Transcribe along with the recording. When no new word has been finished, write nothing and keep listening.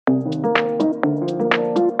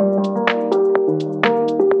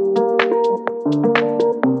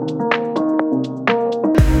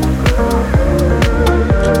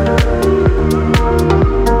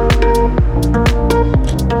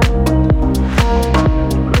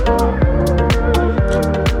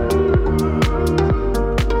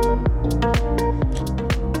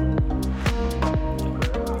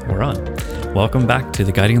Welcome back to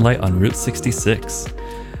The Guiding Light on Route 66.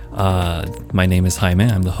 My name is Jaime,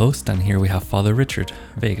 I'm the host, and here we have Father Richard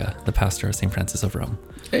Vega, the pastor of St. Francis of Rome.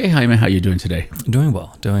 Hey Jaime, how you doing today? Doing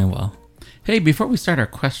well. Hey, before we start our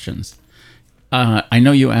questions, I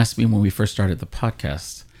know you asked me when we first started the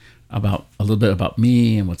podcast about a little bit about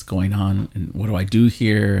me and what's going on and what do I do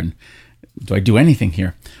here and do I do anything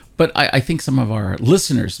here? But I think some of our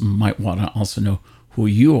listeners might want to also know who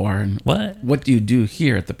you are and what do you do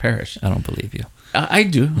here at the parish. I don't believe you. I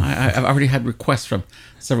do. I've already had requests from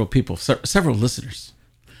several people, several listeners.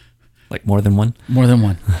 Like more than one? More than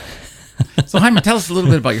one. So Jaime, tell us a little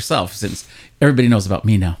bit about yourself since everybody knows about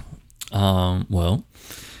me now. Well,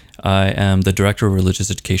 I am the Director of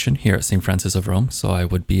Religious Education here at St. Francis of Rome, so I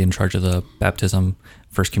would be in charge of the baptism,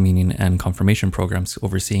 First Communion, and confirmation programs,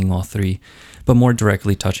 overseeing all three, but more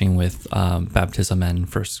directly touching with baptism and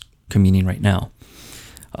First Communion right now.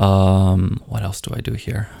 What else do I do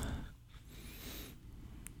here?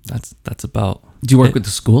 That's about. Do you work with the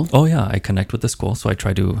school? Oh yeah, I connect with the school. So I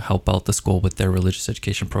try to help out the school with their religious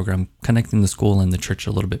education program, connecting the school and the church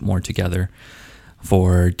a little bit more together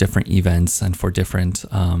for different events and for different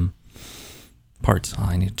parts. Oh,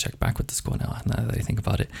 I need to check back with the school now that I think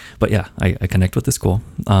about it. But yeah, I connect with the school.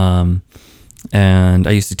 And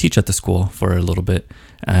I used to teach at the school for a little bit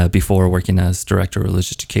before working as Director of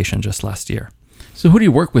Religious Education just last year. So who do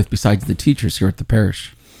you work with besides the teachers here at the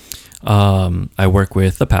parish? I work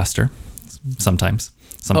with the pastor sometimes.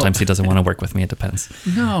 Sometimes he doesn't want to work with me. It depends.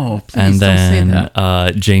 No, please and then, don't say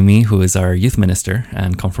that. Jamie, who is our youth minister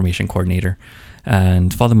and confirmation coordinator,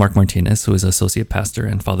 and Father Mark Martinez, who is associate pastor,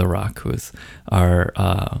 and Father Rock, who is our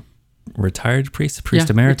retired priest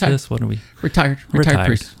emeritus. What are we? Retired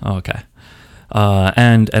priest. Oh, okay.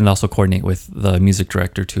 And also coordinate with the music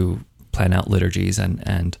director to plan out liturgies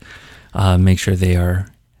and make sure they are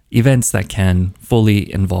events that can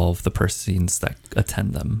fully involve the persons that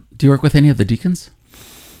attend them. Do you work with any of the deacons?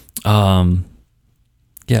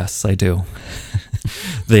 Yes, I do.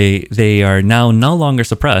 They are now no longer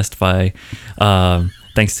suppressed by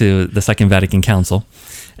thanks to the Second Vatican Council,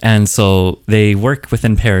 and so they work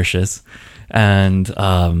within parishes, and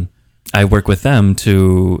I work with them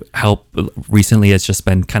to help. Recently, it's just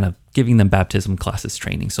been kind of giving them baptism classes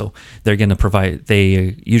training. So they're going to provide,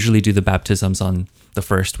 they usually do the baptisms on the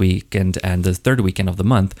first weekend and the third weekend of the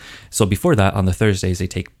month. So before that, on the Thursdays, they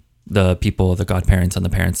take the people, the godparents and the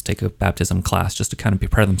parents take a baptism class just to kind of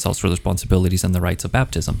prepare themselves for the responsibilities and the rites of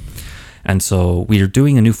baptism. And so we are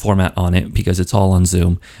doing a new format on it because it's all on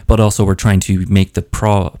Zoom, but also we're trying to make the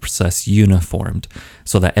process uniformed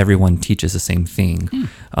so that everyone teaches the same thing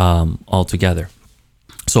all together.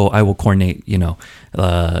 So I will coordinate,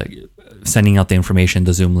 sending out the information,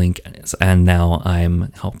 the Zoom link, and now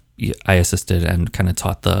I assisted and kind of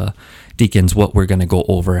taught the deacons what we're going to go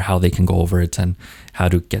over, how they can go over it, and how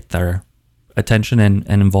to get their attention and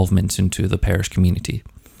involvement into the parish community.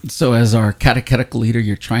 So as our catechetical leader,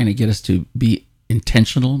 you're trying to get us to be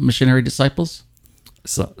intentional missionary disciples?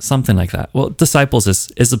 So something like that. Well, disciples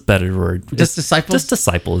is a better word. Just disciples? Just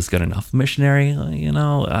disciple is good enough. Missionary,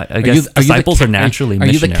 I guess disciples are naturally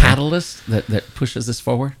missionary. Are you the catalyst that pushes this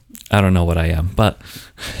forward? I don't know what I am, but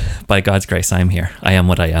by God's grace, I'm here. I am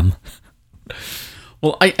what I am.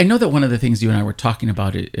 Well, I know that one of the things you and I were talking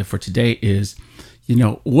about for today is,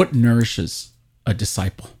 what nourishes a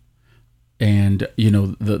disciple. And,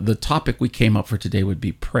 the topic we came up for today would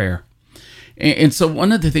be prayer. And so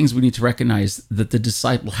one of the things we need to recognize that the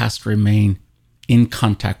disciple has to remain in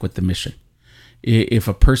contact with the mission. If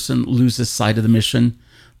a person loses sight of the mission,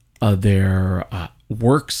 their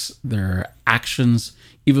works, their actions,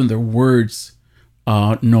 even their words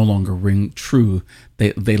no longer ring true.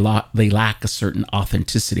 They lack a certain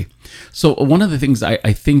authenticity. So one of the things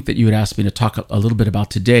I think that you would ask me to talk a little bit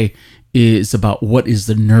about today is about what is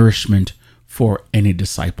the nourishment for any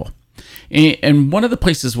disciple. And one of the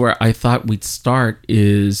places where I thought we'd start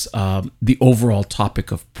is the overall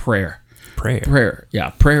topic of prayer. Prayer. Yeah.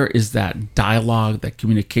 Prayer is that dialogue, that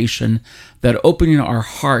communication, that opening our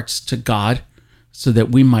hearts to God so that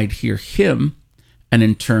we might hear Him, and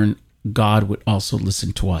in turn, God would also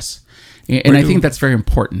listen to us. And I think that's very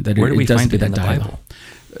important that it does be that dialogue.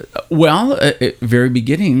 Well, at very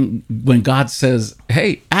beginning, when God says,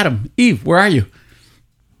 "Hey, Adam, Eve, where are you?"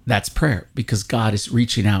 that's prayer, because God is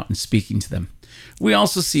reaching out and speaking to them. We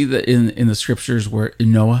also see that in the scriptures where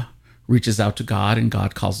Noah reaches out to God and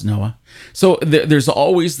God calls Noah. So there's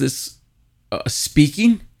always this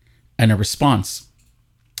speaking and a response.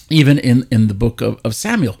 Even in the book of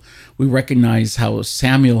Samuel, we recognize how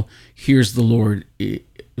Samuel hears the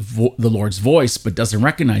Lord's voice, but doesn't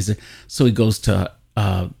recognize it. So he goes to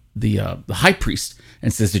the high priest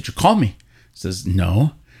and says, "Did you call me?" He says,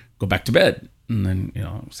 "No, go back to bed." And then,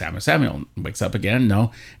 Samuel wakes up again.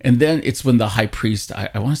 No. And then it's when the high priest,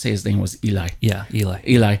 I want to say his name was Eli. Yeah, Eli.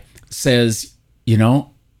 Eli says,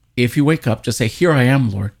 if you wake up, just say, "Here I am,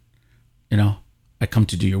 Lord. I come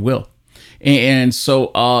to do your will." And so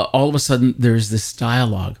all of a sudden there's this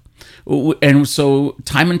dialogue. And so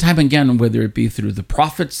time and time again, whether it be through the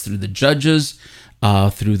prophets, through the judges,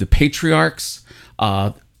 through the patriarchs,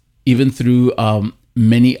 even through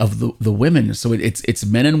many of the women. So it's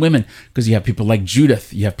men and women, because you have people like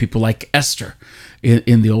Judith, you have people like Esther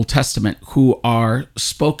in the Old Testament who are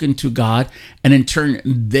spoken to God, and in turn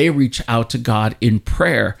they reach out to God in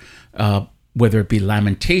prayer, whether it be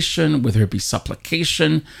lamentation, whether it be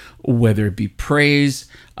supplication, whether it be praise.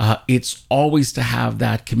 It's always to have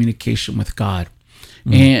that communication with God.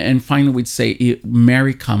 And finally, we'd say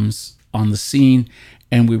Mary comes on the scene,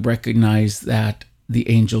 and we recognize that the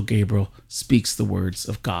angel Gabriel speaks the words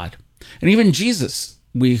of God. And even Jesus,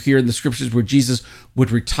 we hear in the scriptures where Jesus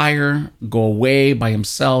would retire, go away by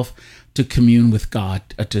himself to commune with God,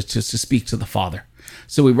 to speak to the Father.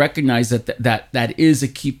 So we recognize that is a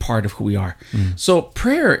key part of who we are. So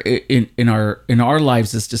prayer in our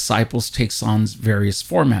lives as disciples takes on various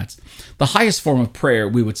formats. The highest form of prayer,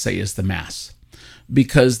 we would say, is the Mass,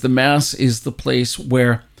 because the Mass is the place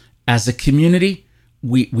where, as a community,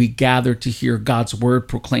 we gather to hear God's word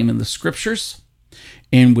proclaimed in the scriptures,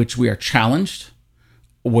 in which we are challenged,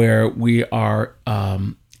 where we are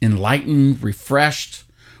enlightened, refreshed,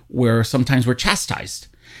 where sometimes we're chastised.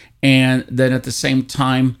 And then at the same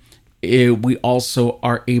time, we also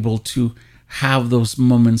are able to have those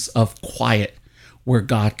moments of quiet where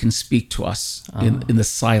God can speak to us in the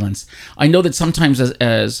silence. I know that sometimes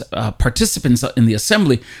as participants in the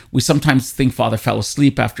assembly, we sometimes think Father fell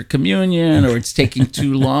asleep after communion, or it's taking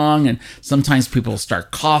too long, and sometimes people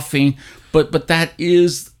start coughing. But that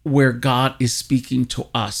is where God is speaking to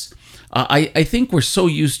us. I think we're so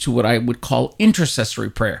used to what I would call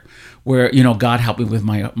intercessory prayer, where, God help me with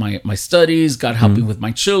my studies, God help me with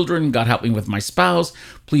my children, God help me with my spouse,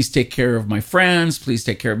 please take care of my friends, please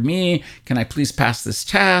take care of me, can I please pass this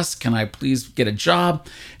test, can I please get a job,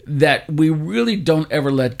 that we really don't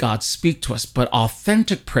ever let God speak to us. But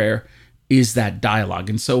authentic prayer is that dialogue.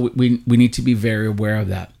 And so we need to be very aware of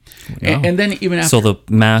that. Wow. And then even after, so the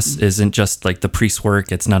Mass isn't just like the priest's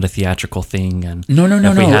work; it's not a theatrical thing. And no.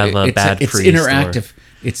 We have a bad it's priest interactive.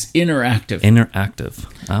 It's interactive.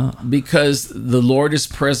 Because the Lord is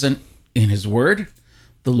present in His Word.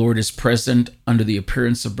 The Lord is present under the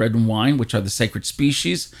appearance of bread and wine, which are the sacred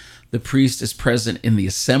species. The priest is present in the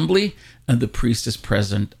assembly, and the priest is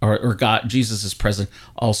present, or God, Jesus is present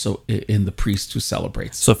also in the priest who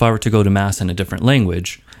celebrates. So if I were to go to Mass in a different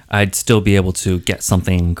language, I'd still be able to get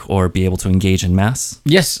something or be able to engage in Mass?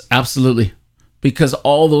 Yes, absolutely. Because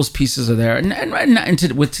all those pieces are there.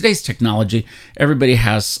 And with today's technology, everybody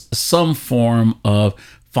has some form of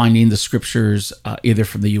finding the scriptures, either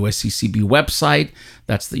from the USCCB website,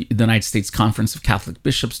 that's the United States Conference of Catholic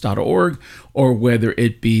Bishops.org, or whether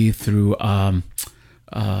it be through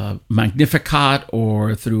Magnificat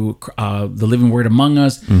or through the Living Word Among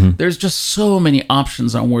Us. There's just so many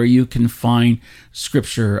options on where you can find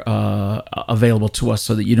scripture available to us,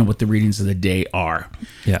 so that you know what the readings of the day are.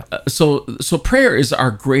 Yeah. So prayer is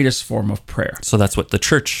our greatest form of prayer. So that's what the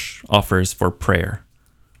church offers for prayer.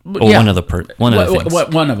 Yeah. One of the things. One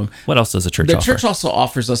of them. What else does the church offer? The church also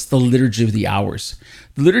offers us the Liturgy of the Hours.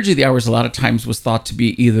 The Liturgy of the Hours a lot of times was thought to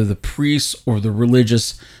be either the priests or the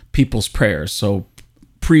religious people's prayers. So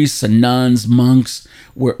priests and nuns, monks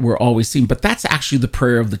were always seen, but that's actually the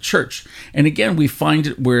prayer of the church. And again, we find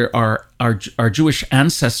it where our Jewish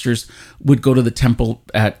ancestors would go to the temple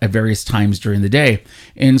at various times during the day.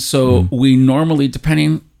 And so we normally,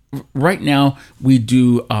 depending, right now we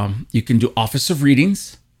do, you can do office of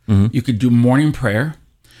readings, you could do morning prayer,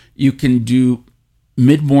 you can do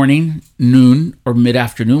mid-morning, noon, or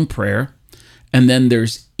mid-afternoon prayer, and then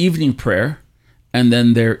there's evening prayer, and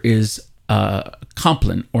then there is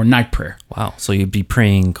compline or night prayer. Wow. So you'd be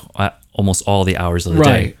praying almost all the hours of the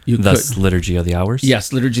Right, day. you Thus, could. liturgy of the hours.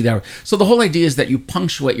 Yes, liturgy of the hour. So the whole idea is that you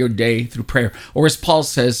punctuate your day through prayer, or as Paul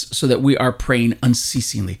says, so that we are praying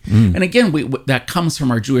unceasingly. And again, that comes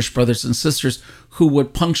from our Jewish brothers and sisters who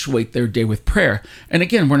would punctuate their day with prayer. And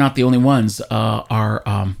again, we're not the only ones.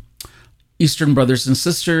 Our Eastern brothers and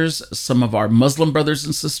sisters, some of our Muslim brothers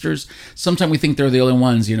and sisters, sometimes we think they're the only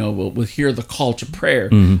ones, we'll hear the call to prayer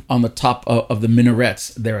on the top of the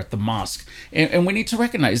minarets there at the mosque. And we need to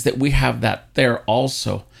recognize that we have that there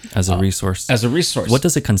also. As a resource. As a resource. What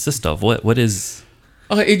does it consist of? What is...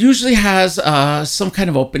 It usually has some kind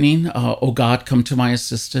of opening. Oh God, come to my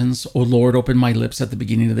assistance. Oh Lord, open my lips at the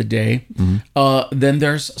beginning of the day. Then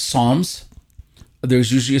there's Psalms.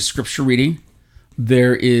 There's usually a scripture reading.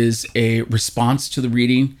 There is a response to the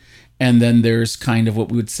reading, and then there's kind of what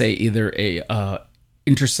we would say either a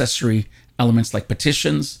intercessory elements like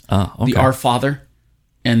petitions, the Our Father,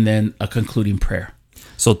 and then a concluding prayer.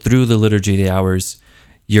 So through the liturgy of the hours,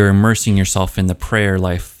 you're immersing yourself in the prayer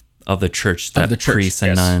life of the church that priests and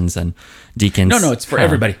yes. nuns and deacons. No, it's for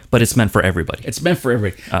everybody. But it's meant for everybody. It's meant for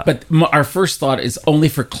everybody. But our first thought is only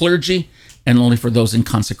for clergy and only for those in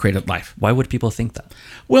consecrated life. Why would people think that?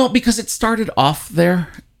 Well, because it started off there.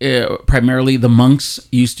 Primarily the monks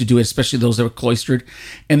used to do it, especially those that were cloistered.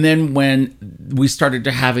 And then when we started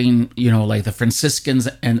to having, like the Franciscans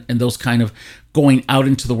and those kind of going out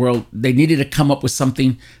into the world, they needed to come up with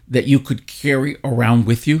something that you could carry around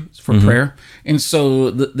with you for prayer. And so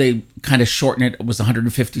they kind of shortened it. It was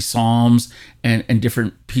 150 Psalms and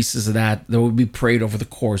different pieces of that would be prayed over the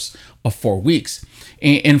course of 4 weeks.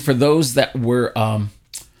 And for those that were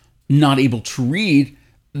not able to read,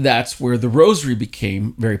 that's where the rosary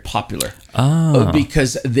became very popular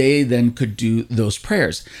because they then could do those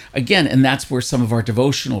prayers again. And that's where some of our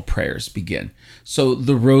devotional prayers begin. So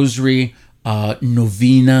the rosary,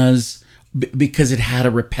 novenas, because it had a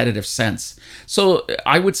repetitive sense. So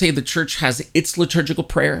I would say the church has its liturgical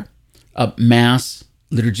prayer, Mass,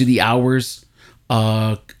 Liturgy of the Hours,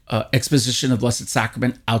 exposition of Blessed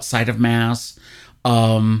Sacrament outside of Mass.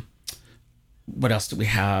 What else do we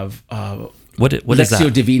have? What is Lectio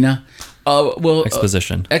that? Divina.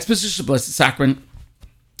 Exposition. Exposition of Blessed Sacrament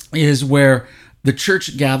is where the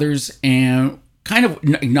church gathers and kind of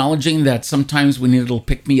acknowledging that sometimes we need a little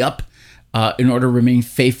pick me up in order to remain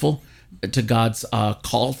faithful to God's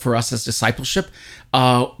call for us as discipleship.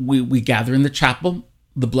 We gather in the chapel.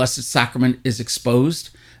 The Blessed Sacrament is exposed.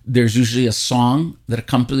 There's usually a song that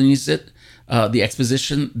accompanies it. The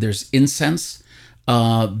exposition. There's incense.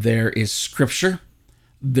 There is scripture.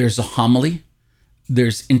 There's a homily.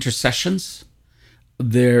 There's intercessions.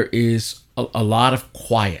 There is a lot of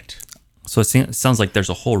quiet. So it sounds like there's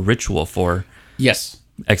a whole ritual for Yes.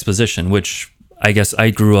 exposition, which I guess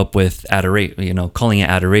I grew up with calling it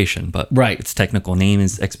adoration, but Right. its technical name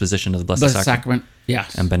is exposition of the Blessed Blessed Sacrament. Sacrament.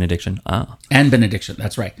 Yes. And benediction. And benediction.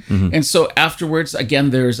 That's right. And so afterwards,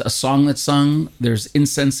 again, there's a song that's sung. There's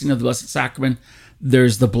incensing of the Blessed Sacrament.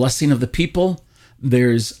 There's the blessing of the people.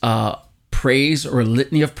 There's praise or a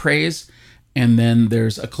litany of praise. And then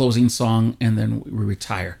there's a closing song, and then we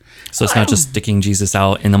retire. So it's not just sticking Jesus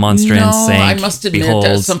out in the monstrance saying, I must admit behold.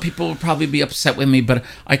 that some people would probably be upset with me, but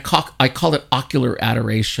I call it ocular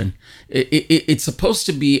adoration. It's supposed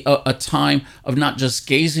to be a time of not just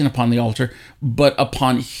gazing upon the altar, but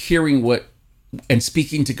upon hearing and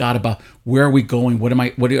speaking to God about where are we going? What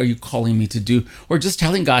are you calling me to do? Or just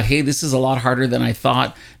telling God, hey, this is a lot harder than I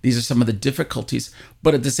thought. These are some of the difficulties.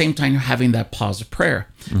 But at the same time, having that pause of prayer.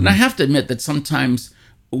 And I have to admit that sometimes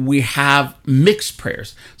we have mixed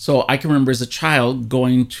prayers. So I can remember as a child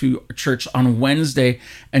going to church on Wednesday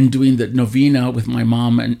and doing the novena with my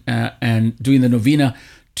mom and doing the novena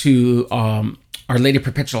to Our Lady of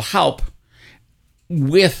Perpetual Help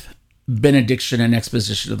with benediction and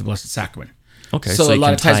exposition of the Blessed Sacrament. Okay, so you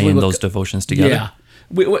can tie in those devotions together. Yeah.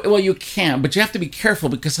 Well, you can, but you have to be careful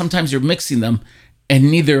because sometimes you're mixing them and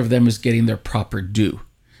neither of them is getting their proper due.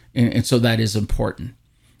 And so that is important.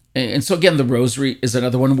 And so again, the rosary is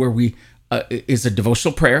another one where is a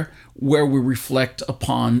devotional prayer where we reflect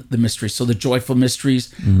upon the mysteries. So the joyful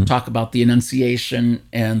mysteries talk about the Annunciation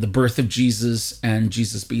and the birth of Jesus and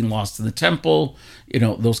Jesus being lost in the temple,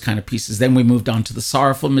 those kind of pieces. Then we moved on to the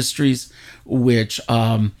sorrowful mysteries, which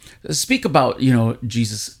speak about,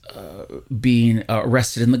 Jesus being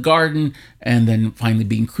arrested in the garden and then finally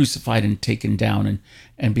being crucified and taken down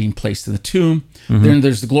and being placed in the tomb. Then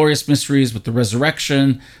there's the glorious mysteries with the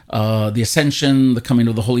resurrection, the ascension, the coming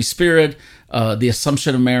of the Holy Spirit, the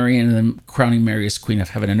Assumption of Mary, and then crowning Mary as Queen of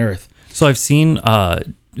Heaven and Earth. So I've seen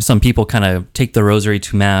some people kind of take the rosary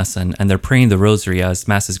to Mass and they're praying the rosary as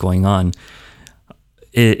Mass is going on.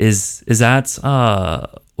 Is that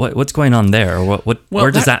What's going on there? Or Well,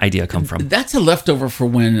 where does that idea come from? That's a leftover for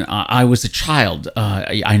when I was a child.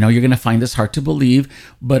 I know you're going to find this hard to believe,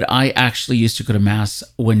 but I actually used to go to Mass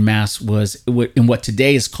when Mass was in what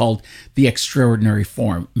today is called the extraordinary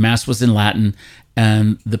form. Mass was in Latin,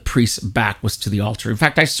 and the priest's back was to the altar. In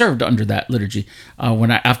fact, I served under that liturgy.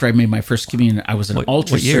 After I made my first communion, I was an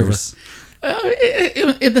altar years? server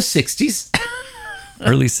in the 60s.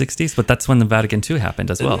 Early 60s, but that's when the Vatican II happened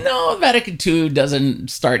as well. No, Vatican II doesn't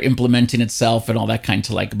start implementing itself and all that kind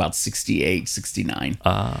till like about 68, 69.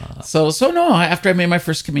 So no, after I made my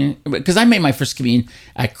first communion, because I made my first communion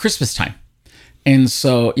at Christmas time. And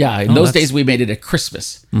so, yeah, in those days we made it at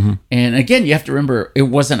Christmas. Mm-hmm. And again, you have to remember, it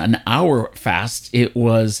wasn't an hour fast. It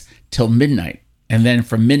was till midnight. And then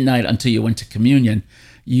from midnight until you went to communion,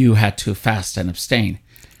 you had to fast and abstain.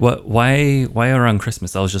 Why around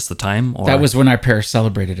Christmas? That was just the time? Or? That was when our parish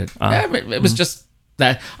celebrated it. It was just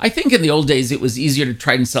that. I think in the old days, it was easier to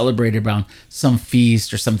try and celebrate around some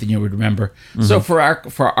feast or something you would remember. Mm-hmm. So for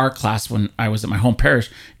our class, when I was at my home parish,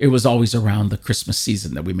 it was always around the Christmas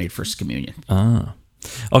season that we made First Communion.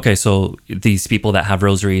 Okay, so these people that have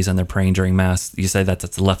rosaries and they're praying during Mass, you say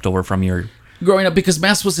that's leftover from your... Growing up, because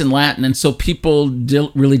Mass was in Latin, and so people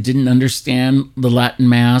really didn't understand the Latin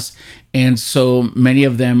Mass, and so many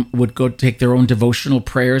of them would go take their own devotional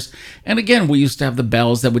prayers. And again, we used to have the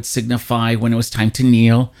bells that would signify when it was time to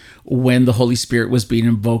kneel, when the Holy Spirit was being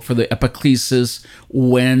invoked for the epiclesis,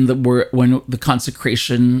 when the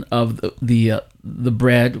consecration of the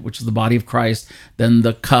bread, which is the body of Christ, then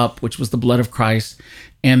the cup, which was the blood of Christ,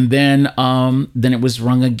 and then it was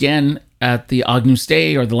rung again at the Agnus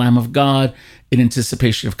Dei, or the Lamb of God, in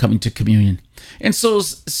anticipation of coming to communion. And so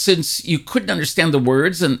since you couldn't understand the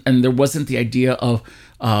words and there wasn't the idea of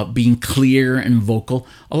being clear and vocal,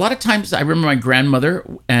 a lot of times I remember my grandmother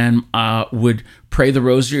and would pray the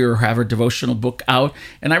rosary or have her devotional book out.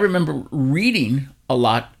 And I remember reading a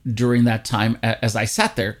lot during that time as I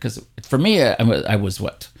sat there, because for me, I was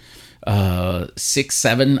 6,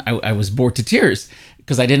 7, I was bored to tears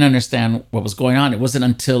because I didn't understand what was going on. It wasn't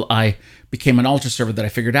until I became an altar server that I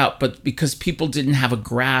figured out. But because people didn't have a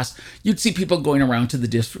grasp, you'd see people going around to the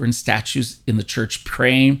different statues in the church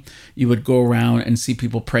praying. You would go around and see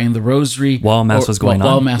people praying the rosary while Mass was going on.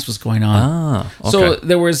 While Mass was going on. Okay. So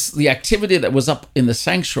there was the activity that was up in the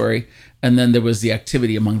sanctuary, and then there was the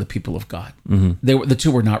activity among the people of God. Mm-hmm. The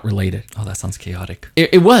two were not related. Oh, that sounds chaotic.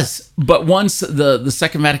 It was. But once the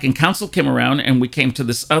Second Vatican Council came around and we came to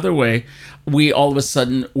this other way, we all of a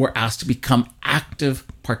sudden were asked to become active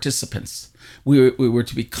participants. We were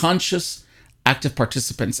to be conscious, active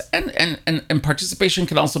participants. And participation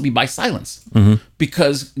can also be by silence,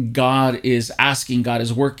 because God is asking, God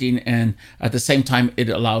is working, and at the same time, it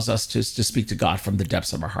allows us to speak to God from the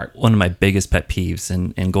depths of our heart. One of my biggest pet peeves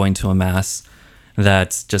in going to a Mass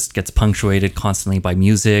that just gets punctuated constantly by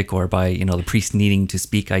music or by, the priest needing to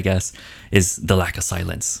speak, I guess, is the lack of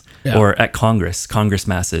silence. Yeah. Or at Congress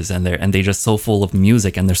Masses, and they're just so full of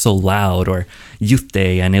music and they're so loud, or Youth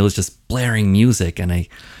Day, and it was just blaring music, and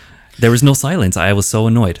there was no silence. I was so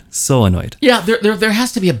annoyed. Yeah, there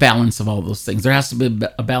has to be a balance of all those things. There has to be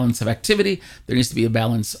a balance of activity. There needs to be a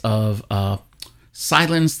balance of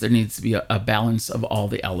silence. There needs to be a balance of all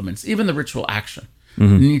the elements, even the ritual action.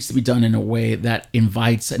 Mm-hmm. It needs to be done in a way that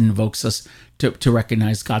invites and invokes us to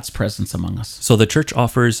recognize God's presence among us. So the church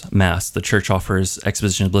offers Mass. The church offers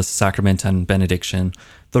Exposition of the Blessed Sacrament and Benediction,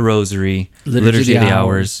 the Rosary, Liturgy of the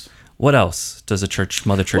Hours. What else does a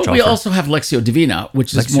Mother Church offer? We also have Lectio Divina,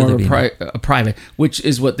 which is more a private, which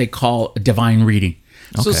is what they call divine reading.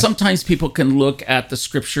 Okay. So sometimes people can look at the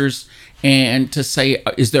scriptures and to say,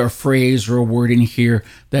 is there a phrase or a word in here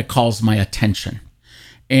that calls my attention?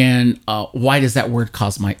 And why does that word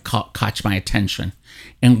catch my attention?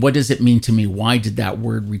 And what does it mean to me? Why did that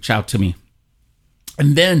word reach out to me?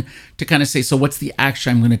 And then to kind of say, so what's the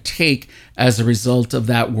action I'm going to take as a result of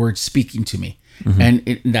that word speaking to me? Mm-hmm.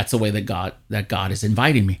 And that's the way that God is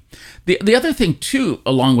inviting me. The other thing too,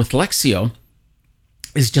 along with Lectio,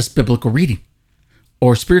 is just biblical reading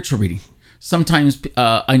or spiritual reading. Sometimes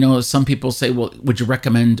I know some people say, well, would you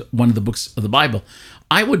recommend one of the books of the Bible?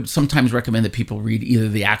 I would sometimes recommend that people read either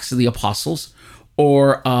the Acts of the Apostles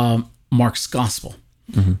or Mark's Gospel.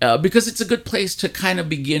 Mm-hmm. Because it's a good place to kind of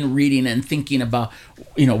begin reading and thinking about,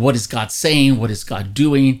 what is God saying? What is God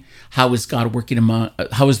doing? How is God working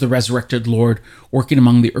how is the resurrected Lord working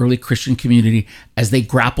among the early Christian community as they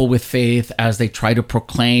grapple with faith, as they try to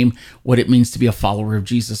proclaim what it means to be a follower of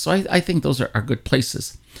Jesus? So I think those are good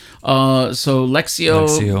places. So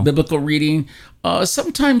Lectio, biblical reading.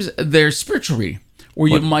 Sometimes there's spiritual reading, where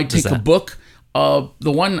you might take a book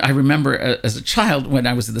The one I remember as a child when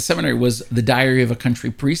I was in the seminary was The Diary of a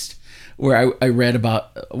Country Priest, where I read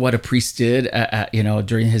about what a priest did,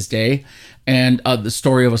 during his day, and the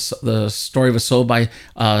story of a soul by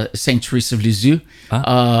Saint Therese of Lisieux.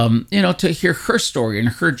 To hear her story and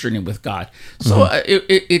her journey with God. So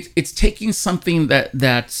it's taking something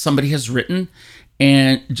that somebody has written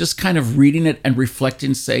and just kind of reading it and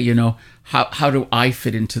reflecting, say, how do I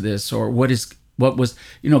fit into this, or what was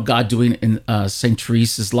God doing in Saint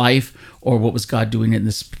Teresa's life, or what was God doing in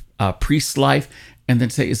this priest's life, and then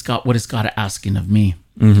say, what is God asking of me?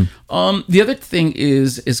 The other thing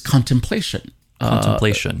is contemplation.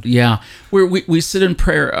 Contemplation. Where we sit in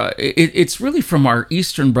prayer. It's really from our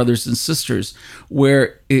Eastern brothers and sisters,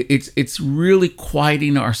 where it's really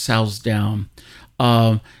quieting ourselves down.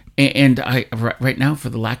 And I right now, for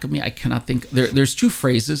the lack of me, I cannot think. There's two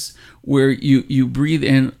phrases where you breathe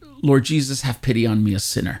in, Lord Jesus, have pity on me, a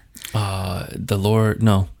sinner. The Lord,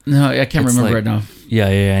 no, I can't remember right now.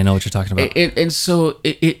 Yeah, I know what you're talking about. And so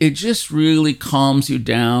it just really calms you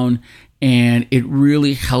down, and it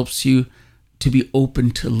really helps you to be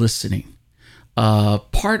open to listening.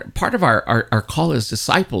 Part of our call as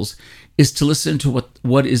disciples is to listen to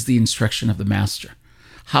what is the instruction of the Master.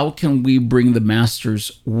 How can we bring the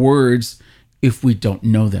Master's words if we don't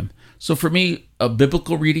know them? So for me, a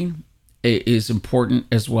biblical reading is important,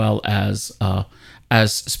 as well as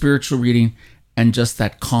spiritual reading, and just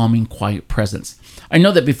that calming, quiet presence. I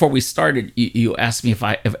know that before we started, you asked me if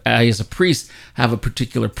I, as a priest, have a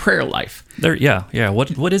particular prayer life.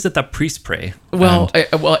 What is it that priests pray? Well,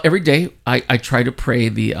 every day I try to pray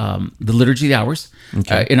the Liturgy of the Hours.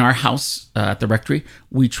 Okay. In our house at the rectory,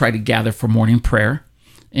 we try to gather for morning prayer,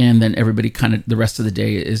 and then everybody the rest of the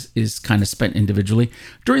day is kind of spent individually.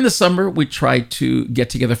 During the summer, we try to get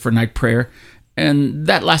together for night prayer. And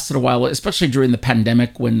that lasted a while, especially during the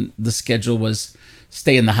pandemic, when the schedule was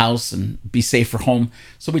stay in the house and be safe for home.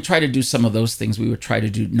 So we try to do some of those things. We would try to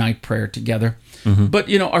do night prayer together. But,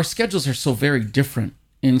 our schedules are so very different.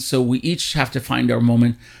 And so we each have to find our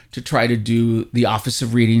moment to try to do the office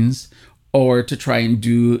of readings, or to try and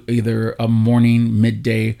do either a morning,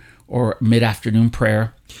 midday, or mid-afternoon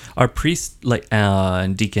prayer. Are priests like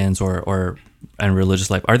deacons or and religious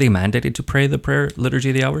life, are they mandated to pray the prayer Liturgy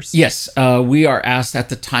of the Hours? Yes, we are asked at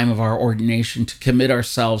the time of our ordination to commit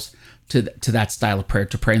ourselves to that style of prayer,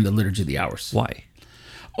 to praying the Liturgy of the Hours. Why?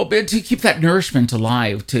 But to keep that nourishment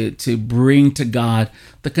alive, to bring to God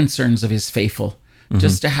the concerns of His faithful,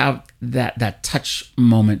 just to have that touch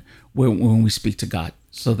moment when we speak to God.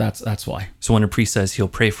 So that's why. So when a priest says he'll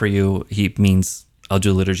pray for you, he means, I'll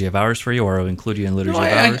do Liturgy of Hours for you, or I'll include you in Liturgy of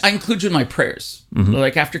Hours? I include you in my prayers.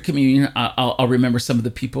 Like after communion, I'll remember some of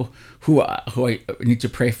the people who I need to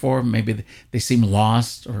pray for. Maybe they seem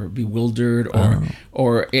lost or bewildered,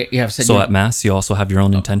 or you have said. So at Mass, you also have your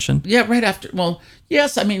own intention? Yeah, right after. Well,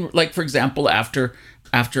 yes. I mean, like for example, after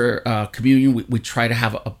communion, we try to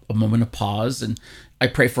have a moment of pause, and I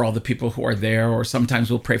pray for all the people who are there, or sometimes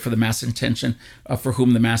we'll pray for the Mass intention for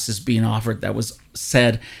whom the Mass is being offered, that was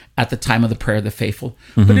said at the time of the prayer of the faithful.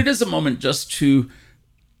 But it is a moment just to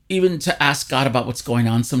ask God about what's going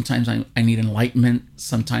on. Sometimes I need enlightenment.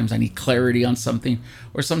 Sometimes I need clarity on something,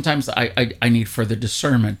 or sometimes I need further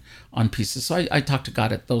discernment on pieces. So I talk to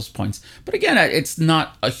God at those points. But again, it's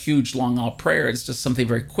not a huge, long out prayer. It's just something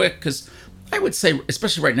very quick, because I would say,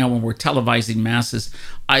 especially right now when we're televising masses,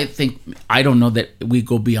 I don't know that we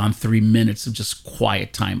go beyond 3 minutes of just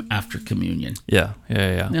quiet time after communion. Yeah.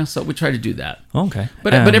 So we try to do that. Okay.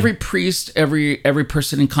 But every priest, every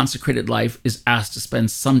person in consecrated life is asked to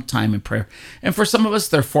spend some time in prayer. And for some of us,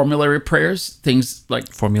 they're formulary prayers, things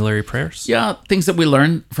like... Formulary prayers? Yeah, things that we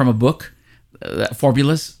learn from a book,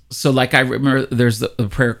 formulas. So like I remember there's the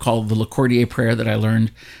prayer called the Lacordaire prayer that I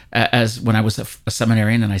learned as when I was a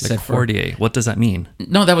seminarian, and I said Lacordaire. What does that mean?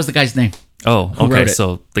 No, that was the guy's name. Oh, okay.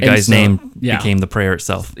 So the guy's name became the prayer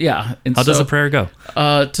itself. Yeah. And How does the prayer go?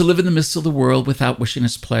 To live in the midst of the world without wishing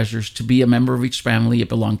its pleasures, to be a member of each family yet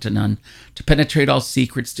belong to none, to penetrate all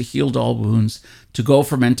secrets, to heal all wounds, to go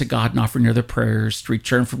from men to God and offer near their prayers, to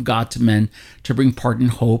return from God to men, to bring pardon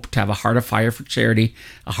and hope, to have a heart of fire for charity,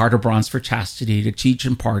 a heart of bronze for chastity, to teach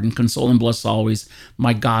and pardon, console and bless always.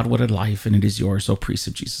 My God, what a life, and it is yours, O priest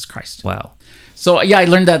of Jesus Christ. Wow. So yeah, I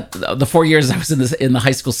learned that the 4 years I was in the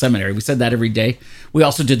high school seminary. We said that every day. We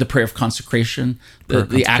also did the prayer of consecration,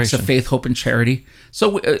 the acts of faith, hope, and charity.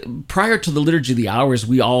 So prior to the Liturgy of the Hours,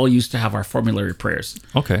 we all used to have our formulary prayers.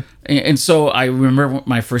 Okay. And so I remember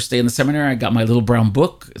my first day in the seminary, I got my little brown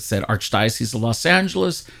book. It said Archdiocese of Los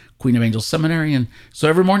Angeles, Queen of Angels Seminary. And so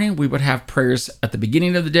every morning we would have prayers at the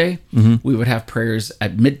beginning of the day. We would have prayers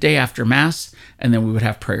at midday after Mass. And then we would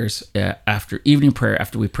have prayers after evening prayer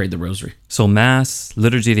after we prayed the rosary. So Mass,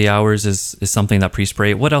 Liturgy of the Hours is something that priests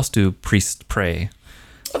pray. What else do priests pray?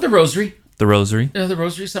 The rosary. The Rosary? The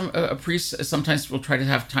Rosary. A priest sometimes will try to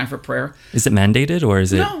have time for prayer. Is it mandated or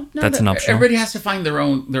is it that's an optional? Everybody has to find their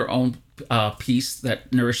own peace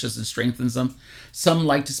that nourishes and strengthens them. Some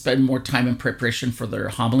like to spend more time in preparation for their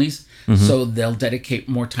homilies, so they'll dedicate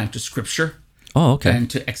more time to Scripture. Oh, okay. And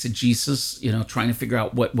to exegesis, trying to figure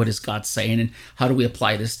out what is God saying and how do we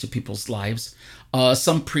apply this to people's lives.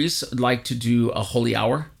 Some priests like to do a holy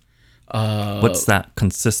hour. What's that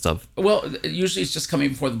consist of? Well, usually it's just coming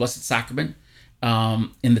before the Blessed Sacrament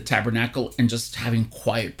in the tabernacle and just having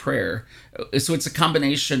quiet prayer. So it's a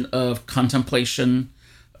combination of contemplation,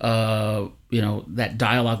 that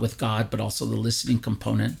dialogue with God, but also the listening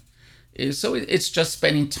component. So it's just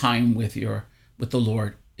spending time with the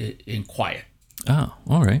Lord in quiet. Oh,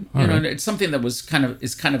 all right. All right. It's something that is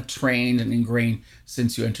kind of trained and ingrained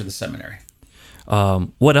since you enter the seminary.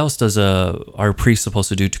 What else does our priest supposed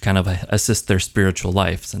to do to kind of assist their spiritual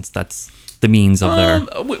life, since that's the means of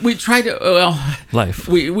their we try to life?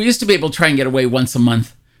 We used to be able to try and get away once a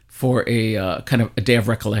month for a kind of a day of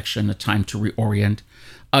recollection, a time to reorient.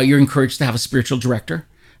 You're encouraged to have a spiritual director,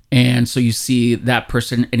 and so you see that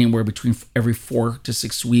person anywhere between every 4 to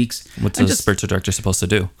 6 weeks. What's a spiritual director supposed to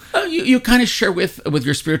do? You kind of share with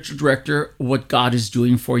your spiritual director what God is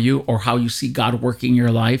doing for you or how you see God working in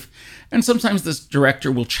your life. And sometimes this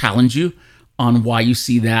director will challenge you on why you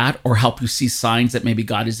see that or help you see signs that maybe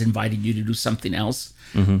God is inviting you to do something else.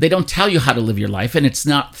 They don't tell you how to live your life, and it's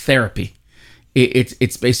not therapy.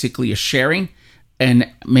 It's basically a sharing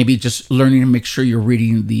and maybe just learning to make sure you're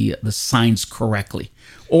reading the signs correctly,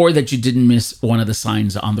 or that you didn't miss one of the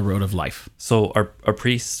signs on the road of life. So are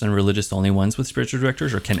priests and religious the only ones with spiritual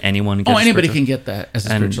directors, or can anyone get anybody can get that as a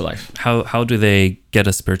spiritual life. How do they get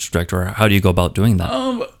a spiritual director, or how do you go about doing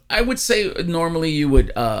that? I would say normally you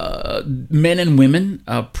would, men and women,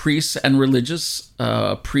 priests and religious,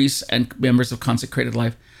 priests and members of consecrated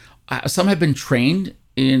life. Some have been trained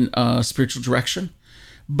in spiritual direction,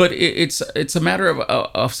 but it's a matter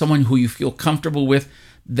of someone who you feel comfortable with,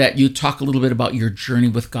 that you talk a little bit about your journey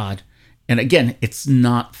with God. And again, it's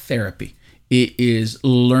not therapy. It is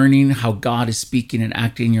learning how God is speaking and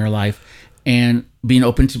acting in your life, and being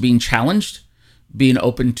open to being challenged, being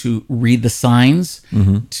open to read the signs,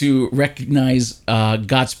 to recognize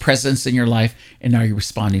God's presence in your life, and are you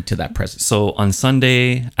responding to that presence? So on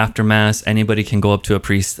Sunday after Mass, anybody can go up to a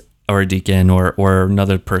priest or a deacon or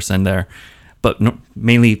another person there, but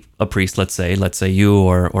mainly a priest, let's say you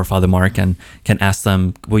or Father Mark, and can ask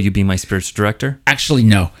them, will you be my spiritual director? Actually,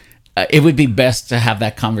 no. It would be best to have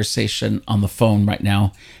that conversation on the phone right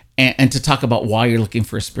now, and to talk about why you're looking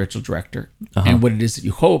for a spiritual director and what it is that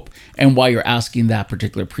you hope, and why you're asking that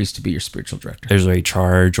particular priest to be your spiritual director. Is there a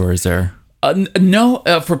charge, or is there? No,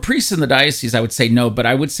 for priests in the diocese, I would say no, but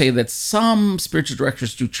I would say that some spiritual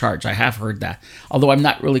directors do charge. I have heard that, although I'm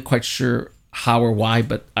not really quite sure how or why,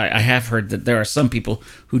 but I have heard that there are some people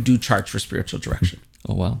who do charge for spiritual direction.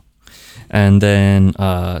 Oh, wow. And then,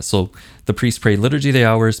 so the priests pray Liturgy of the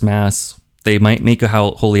Hours, Mass. They might make a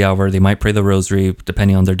holy hour. They might pray the Rosary,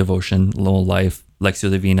 depending on their devotion, little life, Lectio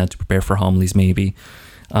Divina to prepare for homilies, maybe.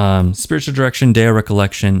 Spiritual direction, day of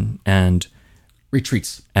recollection, and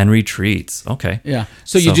retreats. Okay. Yeah.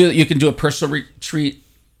 So you can do a personal retreat,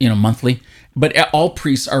 monthly, but all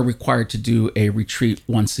priests are required to do a retreat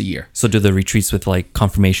once a year. So do the retreats with like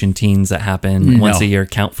confirmation teens that happen once a year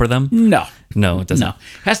count for them? No, it doesn't. No,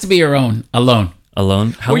 it has to be your own, alone. How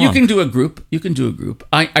long? You can do a group.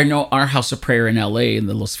 I know our House of Prayer in LA in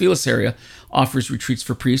the Los Feliz area offers retreats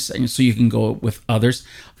for priests, and so you can go with others.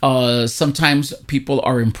 Sometimes people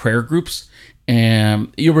are in prayer groups,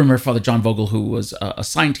 and you remember Father John Vogel, who was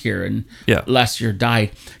assigned here and last year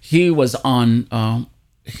died. He was on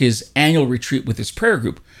his annual retreat with his prayer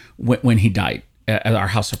group when he died at our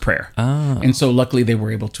House of Prayer. And so luckily they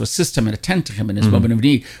were able to assist him and attend to him in his moment of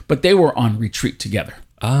need, but they were on retreat together.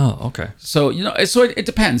 Oh, okay. So, it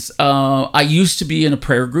depends. I used to be in a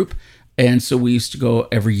prayer group, and so we used to go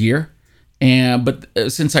every year. But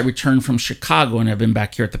since I returned from Chicago and I've been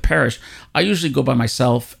back here at the parish, I usually go by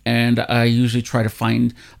myself, and I usually try to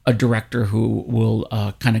find a director who will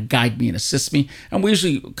kind of guide me and assist me. And we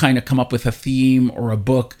usually kind of come up with a theme or a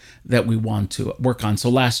book that we want to work on.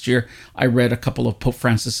 So last year, I read a couple of Pope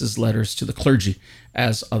Francis's letters to the clergy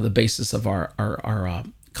as the basis of our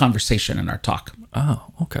conversation and our talk.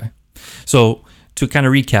 Oh, okay. So to kind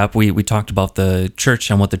of recap, we talked about the church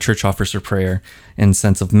and what the church offers for prayer in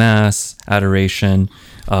sense of mass, adoration,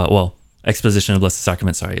 exposition of the Blessed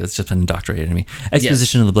Sacrament. Sorry, it's just been indoctrinated in me.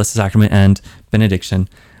 Exposition of the Blessed Sacrament and benediction.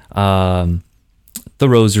 The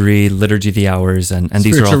Rosary, Liturgy of the Hours, and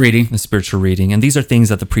these are all reading. Spiritual reading, and these are things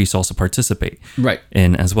that the priests also participate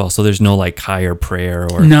in as well. So there's no like higher prayer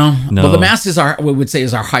or no. Well, the Mass is we would say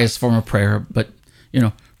is our highest form of prayer, but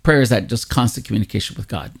prayer is that just constant communication with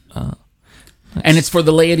God, nice. And it's for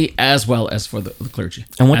the laity as well as for the clergy.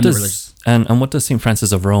 And what does St.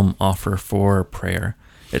 Francis of Rome offer for prayer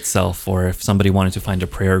itself, or if somebody wanted to find a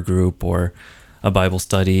prayer group or a Bible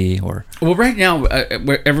study, or right now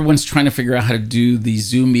where everyone's trying to figure out how to do these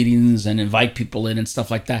Zoom meetings and invite people in and stuff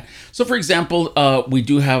like that. So for example, we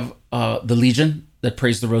do have the Legion that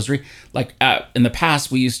prays the Rosary. Like in the past,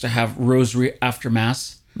 we used to have Rosary after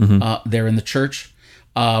Mass there in the church.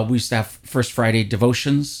 We used to have First Friday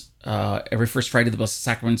devotions. Every First Friday, the Blessed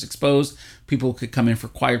Sacrament's exposed. People could come in for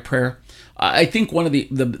quiet prayer. I think one of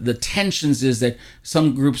the tensions is that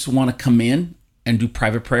some groups want to come in and do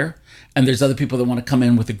private prayer, and there's other people that want to come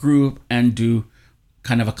in with a group and do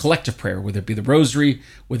kind of a collective prayer, whether it be the Rosary,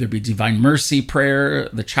 whether it be Divine Mercy prayer,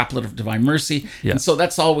 the Chaplet of Divine Mercy. Yeah. And so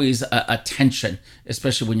that's always a tension,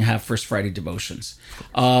 especially when you have First Friday devotions.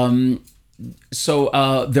 So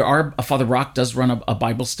Father Rock does run a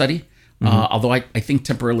Bible study. Although I think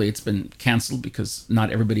temporarily it's been canceled because not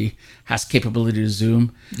everybody has capability to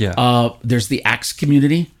Zoom. Yeah. There's the Acts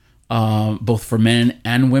community, both for men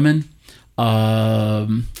and women.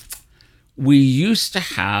 We used to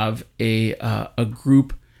have a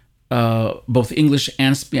group, both English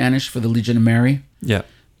and Spanish, for the Legion of Mary. Yeah.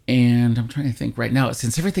 And I'm trying to think right now,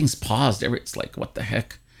 since everything's paused, it's like, what the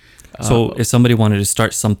heck? So if somebody wanted to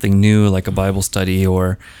start something new, like a Bible study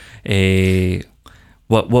or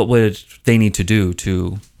what would they need to do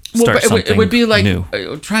to start something new? It would be like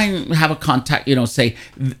try and have a contact, say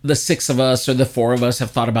the 6 of us or the 4 of us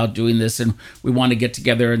have thought about doing this and we want to get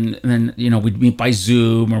together and then, we'd meet by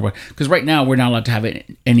Zoom or what. Because right now we're not allowed to have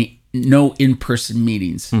no in-person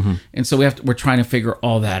meetings. And so we're trying to figure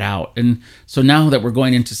all that out. And so now that we're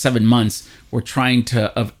going into 7 months, we're trying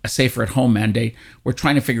to, of a safer at home mandate, we're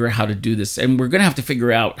trying to figure out how to do this. And we're going to have to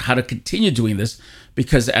figure out how to continue doing this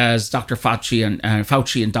because as Dr.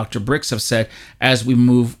 Fauci and Dr. Bricks have said, as we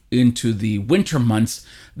move into the winter months,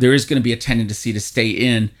 there is going to be a tendency to stay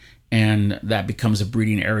in, and that becomes a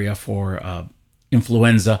breeding area for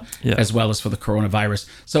influenza as well as for the coronavirus.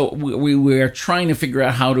 So we're trying to figure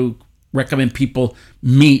out how to recommend people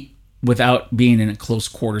meet without being in close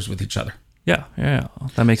quarters with each other. Yeah,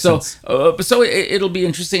 that makes sense. So it'll be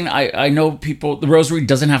interesting. I know people, the Rosary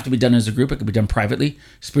doesn't have to be done as a group. It can be done privately.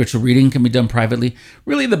 Spiritual reading can be done privately.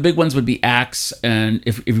 Really, the big ones would be Acts, and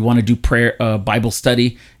if you want to do prayer, Bible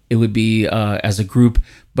study, it would be as a group.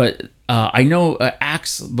 But I know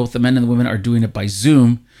Acts, both the men and the women are doing it by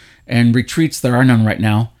Zoom, and retreats, there are none right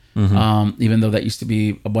now. Even though that used to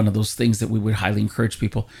be one of those things that we would highly encourage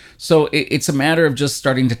people. So it's a matter of just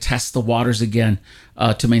starting to test the waters again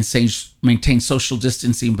to maintain social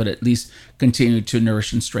distancing, but at least continue to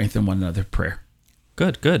nourish and strengthen one another. Prayer.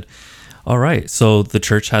 Good. All right. So the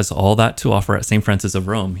church has all that to offer at St. Francis of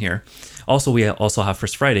Rome here. Also, we also have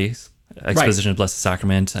First Fridays, Exposition of Blessed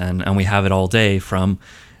Sacrament, and we have it all day from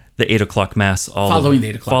the 8 o'clock Mass. Following the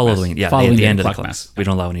 8 o'clock Mass. Following the end of the class. Mass. We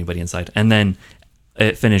don't allow anybody inside. And then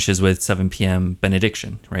it finishes with 7 p.m.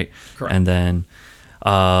 benediction, right? Correct. And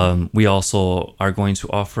then we also are going to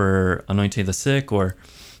offer anointing the sick, or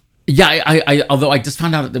I although I just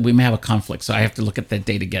found out that we may have a conflict, so I have to look at that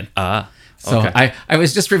date again. So okay. I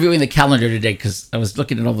was just reviewing the calendar today because I was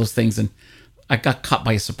looking at all those things and I got caught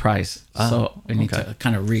by a surprise. So I need to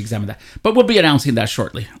kind of re-examine that. But we'll be announcing that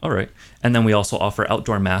shortly. All right. And then we also offer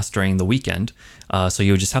outdoor Mass during the weekend. So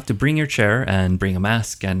you just have to bring your chair and bring a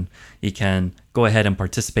mask, and you can go ahead and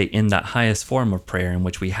participate in that highest form of prayer in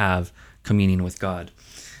which we have communion with God.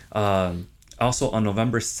 Also on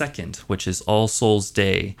November 2nd, which is All Souls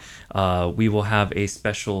Day, we will have a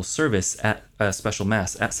special service at a special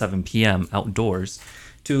Mass at 7 p.m. outdoors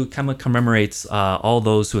to kind of commemorate all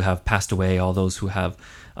those who have passed away, all those who have...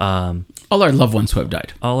 all our loved ones who have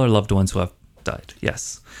died. All our loved ones who have died,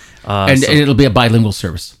 yes. And it'll be a bilingual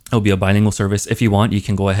service. It'll be a bilingual service. If you want, you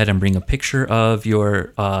can go ahead and bring a picture of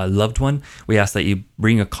your loved one. We ask that you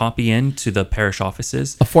bring a copy in to the parish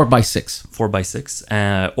offices. A 4x6.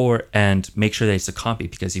 4x6. And make sure that it's a copy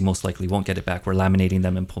because you most likely won't get it back. We're laminating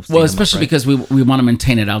them and posting them especially up, right? Because we want to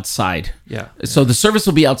maintain it outside. Yeah. So the service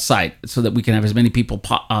will be outside so that we can have as many people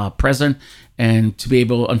present And to be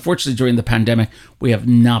able, unfortunately, during the pandemic, we have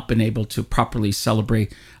not been able to properly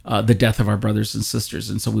celebrate the death of our brothers and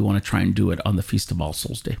sisters. And so we want to try and do it on the Feast of All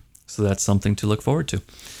Souls Day. So that's something to look forward to.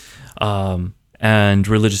 And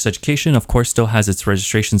religious education, of course, still has its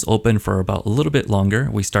registrations open for about a little bit longer.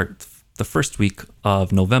 We start the first week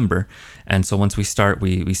of November. And so once we start,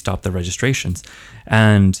 we stop the registrations.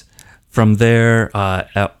 And from there,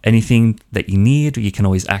 anything that you need, you can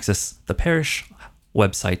always access the parish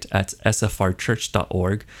website at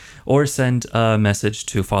sfrchurch.org or send a message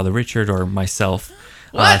to Father Richard or myself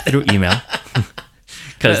through email.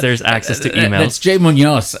 Because there's access to emails. That's J.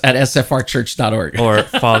 Munoz at sfrchurch.org. Or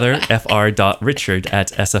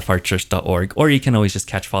father.richard@sfrchurch.org. Or you can always just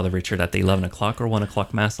catch Father Richard at the 11 o'clock or 1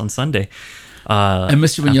 o'clock Mass on Sunday. And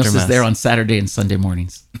Mr. Munoz is there on Saturday and Sunday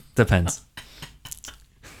mornings. Depends.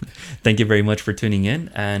 Thank you very much for tuning in,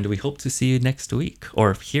 and we hope to see you next week.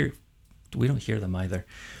 Or here. We don't hear them either.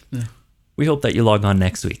 Yeah. We hope that you log on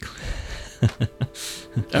next week.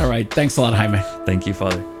 All right. Thanks a lot, Jaime. Thank you,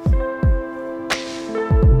 Father.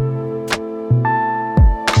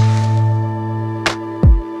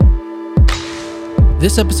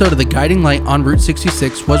 This episode of The Guiding Light on Route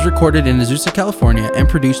 66 was recorded in Azusa, California and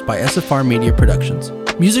produced by SFR Media Productions.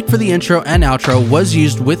 Music for the intro and outro was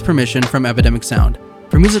used with permission from Epidemic Sound.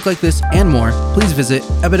 For music like this and more, please visit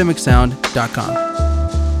epidemicsound.com.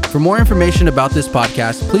 For more information about this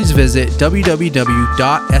podcast, please visit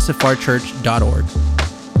www.sfrchurch.org.